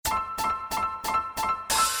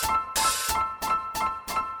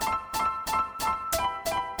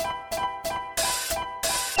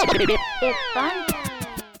It's fun.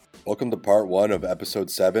 Welcome to part 1 of episode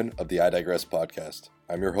 7 of the I Digress podcast.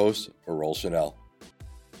 I'm your host, Errol Chanel.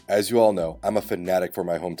 As you all know, I'm a fanatic for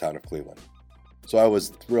my hometown of Cleveland. So I was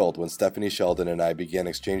thrilled when Stephanie Sheldon and I began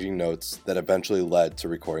exchanging notes that eventually led to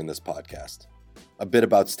recording this podcast. A bit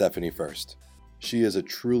about Stephanie first. She is a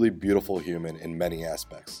truly beautiful human in many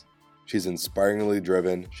aspects. She's inspiringly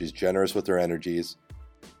driven, she's generous with her energies,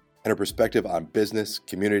 and her perspective on business,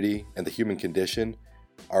 community, and the human condition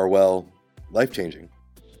are, well, life-changing.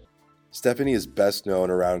 Stephanie is best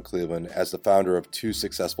known around Cleveland as the founder of 2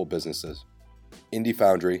 successful businesses,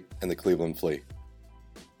 Foundry and the Cleveland Flea.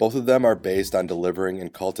 Both of them are based on delivering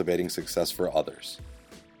and cultivating success for others.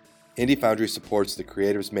 Foundry supports the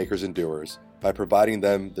creatives, makers, and doers by providing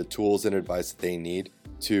them the tools and advice that they need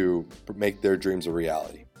to make their dreams a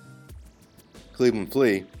reality. Cleveland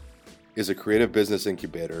Flea is a creative business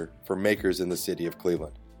incubator for makers in the city of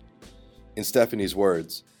Cleveland. In Stephanie's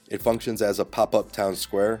words, it functions as a pop-up town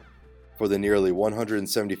square for the nearly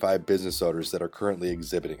 175 business owners that are currently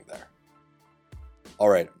exhibiting there. All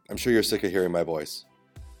right, I'm sure you're sick of hearing my voice.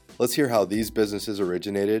 Let's hear how these businesses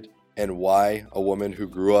originated and why a woman who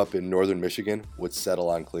grew up in northern Michigan would settle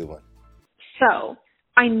on Cleveland. So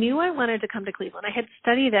I knew I wanted to come to Cleveland. I had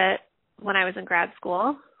studied it when I was in grad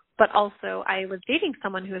school, but also I was dating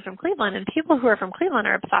someone who was from Cleveland, and people who are from Cleveland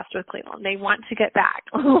are obsessed with Cleveland. They want to get back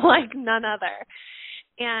like none other.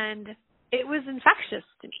 And it was infectious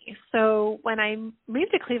to me. So when I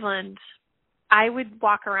moved to Cleveland, I would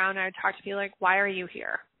walk around and I'd talk to people like, why are you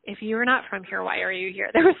here? If you're not from here, why are you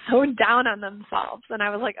here? They were so down on themselves. And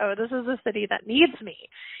I was like, oh, this is a city that needs me.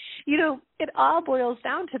 You know, it all boils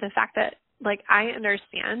down to the fact that, like, I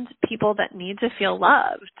understand people that need to feel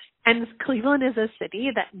loved. And Cleveland is a city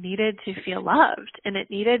that needed to feel loved. And it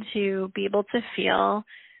needed to be able to feel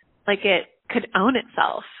like it could own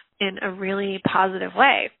itself in a really positive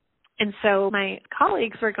way. And so my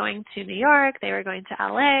colleagues were going to New York, they were going to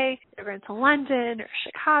LA, they were going to London or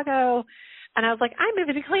Chicago. And I was like, I'm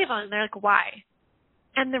moving to Cleveland. And they're like, why?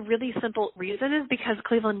 And the really simple reason is because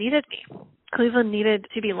Cleveland needed me. Cleveland needed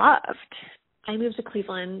to be loved. I moved to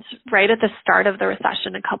Cleveland right at the start of the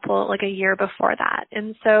recession, a year before that.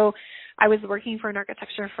 And so I was working for an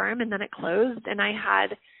architecture firm, and then it closed, and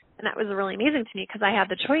that was really amazing to me because I had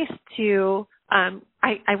the choice to,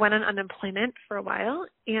 I went on unemployment for a while,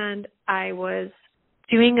 and I was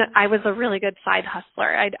a really good side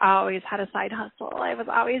hustler. I'd always had a side hustle. I was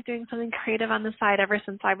always doing something creative on the side ever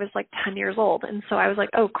since I was 10 years old. And so I was like,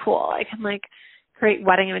 oh, cool. I can create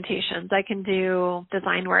wedding invitations. I can do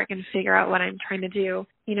design work and figure out what I'm trying to do,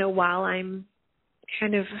 while I'm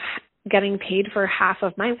kind of getting paid for half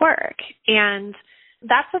of my work. And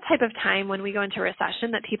that's the type of time when we go into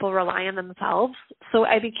recession that people rely on themselves. So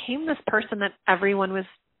I became this person that everyone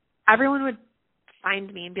would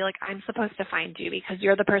find me and be like, I'm supposed to find you because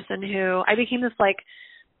you're the person who, I became this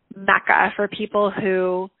mecca for people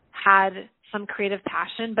who had some creative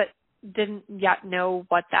passion but didn't yet know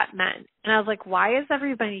what that meant. And I was like, why is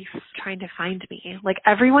everybody trying to find me?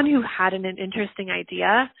 Everyone who had an interesting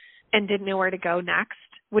idea and didn't know where to go next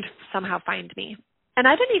would somehow find me. And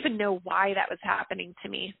I didn't even know why that was happening to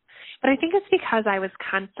me. But I think it's because I was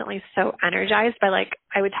constantly so energized by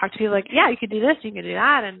I would talk to people yeah, you could do this, you could do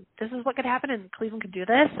that, and this is what could happen, and Cleveland could do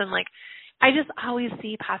this. And I just always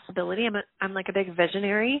see possibility. I'm a big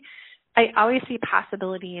visionary. I always see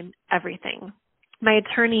possibility in everything. My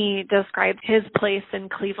attorney described his place in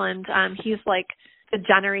Cleveland. He's the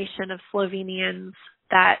generation of Slovenians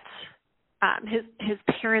that his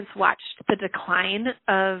parents watched the decline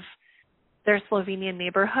of their Slovenian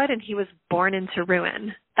neighborhood, and he was born into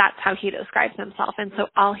ruin. That's how he describes himself. And so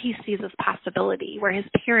all he sees is possibility, where his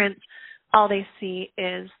parents, all they see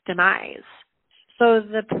is demise. So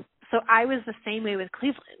I was the same way with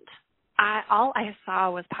Cleveland. All I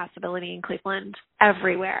saw was possibility in Cleveland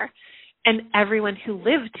everywhere. And everyone who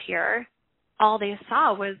lived here, all they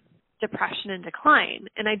saw was depression and decline.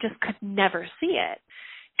 And I just could never see it.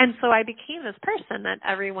 And so I became this person that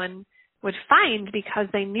everyone would find because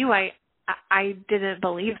they knew I didn't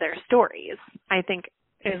believe their stories, I think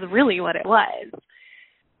is really what it was.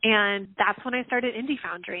 And that's when I started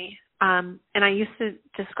Foundry. And I used to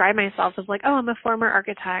describe myself as I'm a former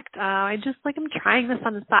architect. I just I'm trying this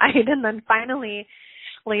on the side. And then finally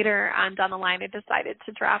later on down the line, I decided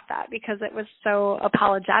to drop that because it was so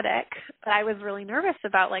apologetic. But I was really nervous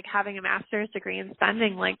about having a master's degree and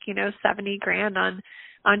spending $70,000 on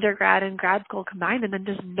undergrad and grad school combined, and then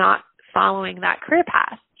just not following that career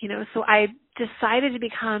path. So I decided to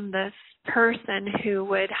become this person who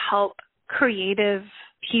would help creative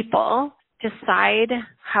people decide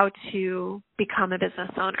how to become a business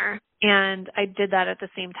owner. And I did that at the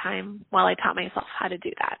same time while I taught myself how to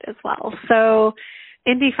do that as well. So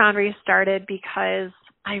Indie Foundry started because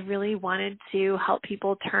I really wanted to help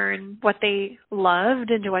people turn what they loved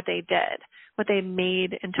into what they did, what they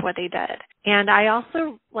made into what they did. And I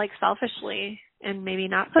also, like, selfishly, and maybe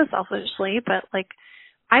not so selfishly, but like,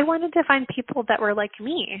 I wanted to find people that were like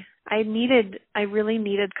me. I really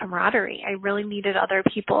needed camaraderie. I really needed other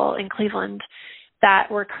people in Cleveland that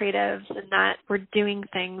were creatives and that were doing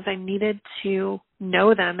things. I needed to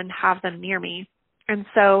know them and have them near me. And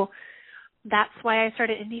so that's why I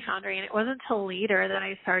started Indie Foundry. And it wasn't until later that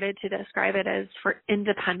I started to describe it as for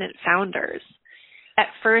independent founders. At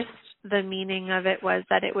first, the meaning of it was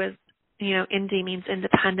that it was, indie means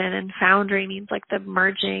independent and foundry means like the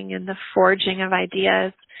merging and the forging of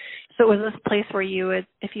ideas. So it was this place where you would,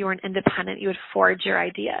 if you were an independent, you would forge your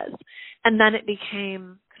ideas. And then it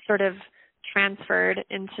became sort of transferred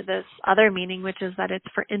into this other meaning, which is that it's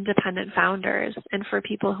for independent founders and for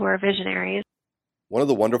people who are visionaries. One of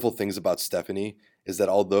the wonderful things about Stephanie is that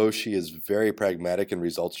although she is very pragmatic and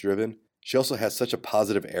results-driven, she also has such a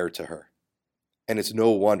positive air to her. And it's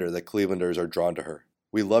no wonder that Clevelanders are drawn to her.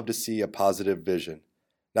 We love to see a positive vision,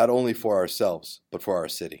 not only for ourselves, but for our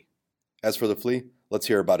city. As for the Flea, let's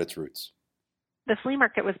hear about its roots. The flea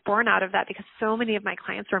market was born out of that because so many of my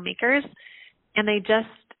clients were makers, and they just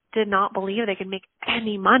did not believe they could make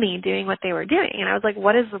any money doing what they were doing. And I was like,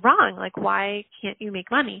 what is wrong? Like, why can't you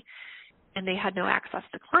make money? And they had no access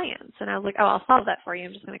to clients. And I was like, oh, I'll solve that for you.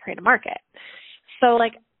 I'm just going to create a market. So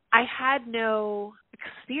like, I had no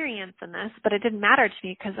experience in this, but it didn't matter to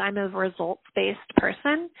me because I'm a results-based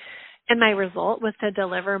person. And my result was to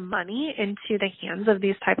deliver money into the hands of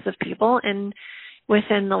these types of people. And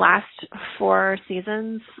within the last 4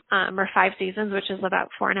 seasons, or 5 seasons, which is about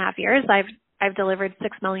 4.5 years, I've delivered $6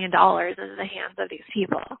 million into the hands of these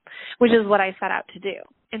people, which is what I set out to do.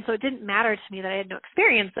 And so it didn't matter to me that I had no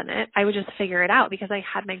experience in it. I would just figure it out because I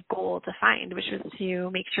had my goal defined, which was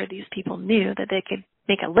to make sure these people knew that they could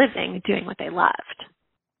make a living doing what they loved.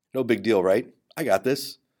 No big deal, right? I got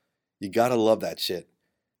this. You gotta love that shit.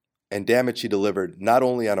 And damn it, she delivered not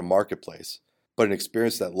only on a marketplace, but an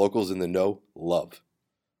experience that locals in the know love.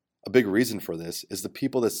 A big reason for this is the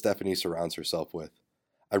people that Stephanie surrounds herself with.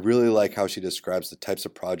 I really like how she describes the types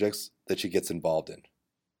of projects that she gets involved in.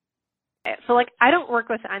 So, like, I don't work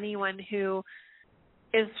with anyone who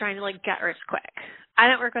is trying to, like, get rich quick. I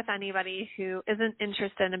don't work with anybody who isn't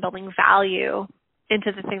interested in building value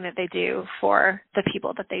into the thing that they do for the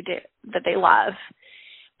people that they love.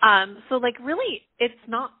 So, like, really, it's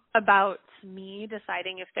not about me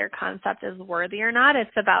deciding if their concept is worthy or not.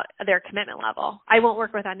 It's about their commitment level. I won't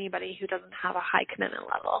work with anybody who doesn't have a high commitment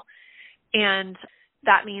level. And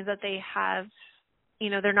that means that they have,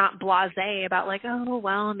 they're not blasé about like, oh,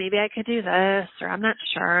 well, maybe I could do this, or I'm not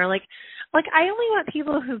sure. Like I only want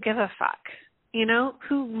people who give a fuck,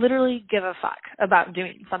 who literally give a fuck about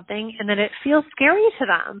doing something and that it feels scary to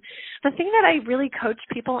them. The thing that I really coach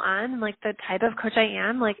people on, like the type of coach I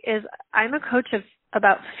am, like, is I'm a coach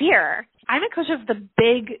about fear. I'm a coach of the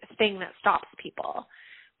big thing that stops people,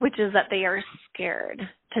 which is that they are scared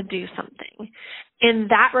to do something. And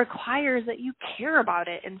that requires that you care about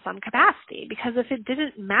it in some capacity, because if it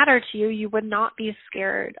didn't matter to you, you would not be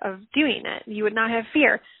scared of doing it. You would not have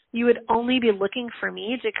fear. You would only be looking for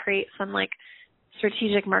me to create some like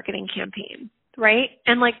strategic marketing campaign, right?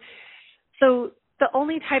 And like, so the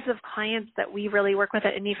only types of clients that we really work with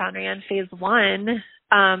at Indie Foundry on phase 1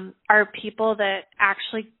 are people that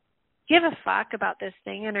actually give a fuck about this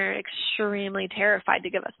thing and are extremely terrified to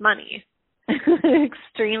give us money.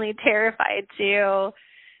 Extremely terrified to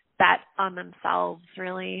bet on themselves,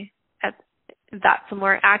 really. That's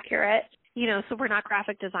more accurate. So we're not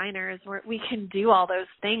graphic designers. We can do all those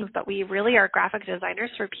things, but we really are graphic designers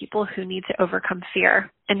for people who need to overcome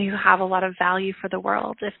fear and who have a lot of value for the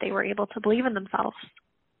world if they were able to believe in themselves.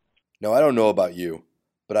 Now, I don't know about you,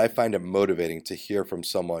 but I find it motivating to hear from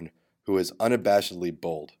someone who is unabashedly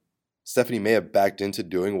bold. Stephanie may have backed into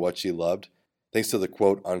doing what she loved, thanks to the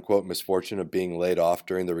quote-unquote misfortune of being laid off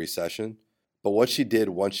during the recession, but what she did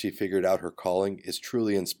once she figured out her calling is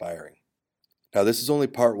truly inspiring. Now, this is only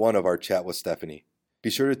part 1 of our chat with Stephanie. Be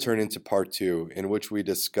sure to turn into part 2, in which we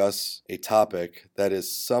discuss a topic that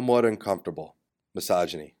is somewhat uncomfortable: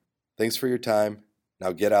 misogyny. Thanks for your time.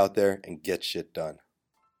 Now get out there and get shit done.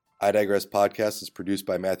 I Digress podcast is produced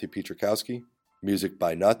by Matthew Pietrkowski, music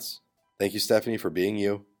by Nuts. Thank you, Stephanie, for being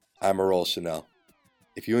you. I'm Errol Chanel.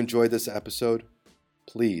 If you enjoyed this episode,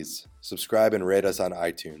 please subscribe and rate us on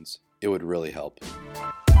iTunes. It would really help.